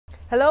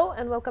Hello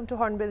and welcome to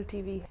Hornbill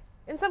TV.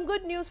 In some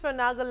good news for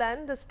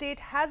Nagaland, the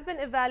state has been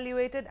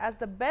evaluated as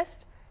the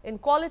best in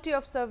quality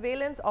of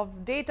surveillance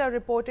of data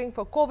reporting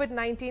for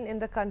COVID-19 in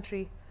the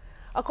country.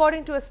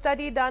 According to a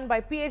study done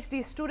by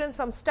PhD students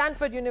from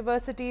Stanford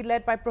University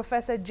led by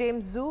Professor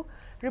James Zhu,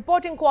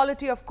 reporting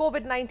quality of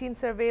COVID-19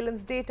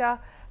 surveillance data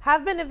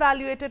have been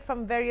evaluated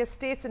from various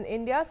states in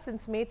India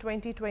since May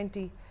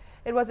 2020.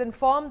 It was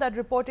informed that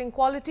reporting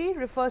quality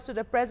refers to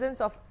the presence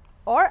of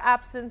or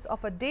absence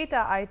of a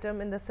data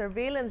item in the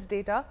surveillance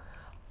data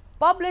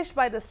published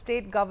by the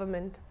state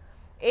government.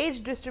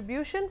 Age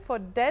distribution for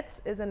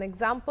deaths is an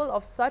example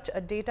of such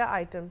a data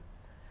item.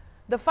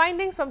 The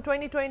findings from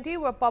 2020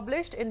 were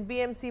published in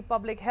BMC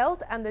Public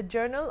Health and the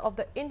Journal of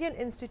the Indian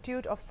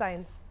Institute of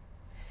Science.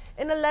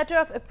 In a letter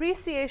of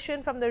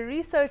appreciation from the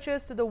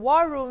researchers to the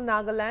War Room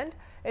Nagaland,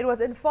 it was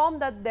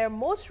informed that their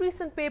most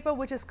recent paper,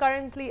 which is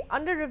currently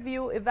under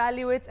review,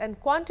 evaluates and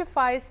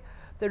quantifies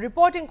the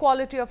reporting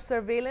quality of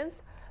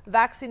surveillance,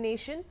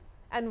 vaccination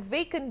and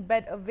vacant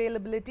bed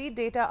availability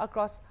data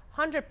across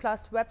 100+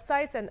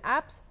 websites and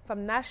apps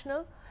from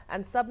national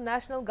and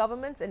subnational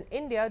governments in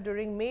India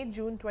during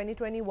May-June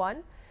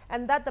 2021,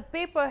 and that the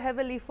paper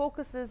heavily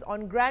focuses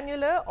on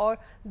granular or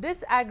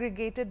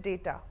disaggregated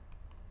data.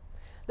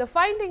 The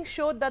findings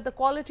showed that the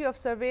quality of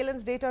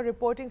surveillance data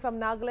reporting from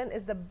Nagaland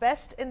is the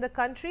best in the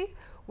country,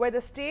 where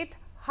the state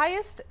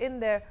highest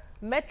in their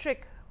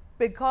metric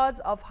because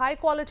of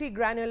high-quality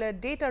granular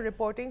data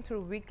reporting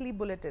through weekly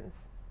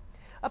bulletins.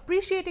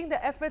 Appreciating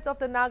the efforts of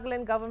the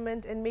Nagaland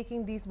government in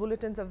making these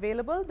bulletins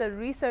available, the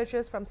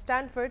researchers from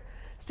Stanford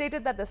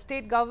stated that the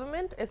state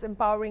government is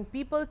empowering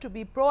people to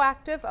be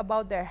proactive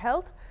about their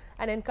health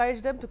and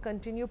encourage them to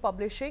continue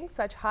publishing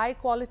such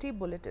high-quality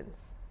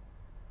bulletins.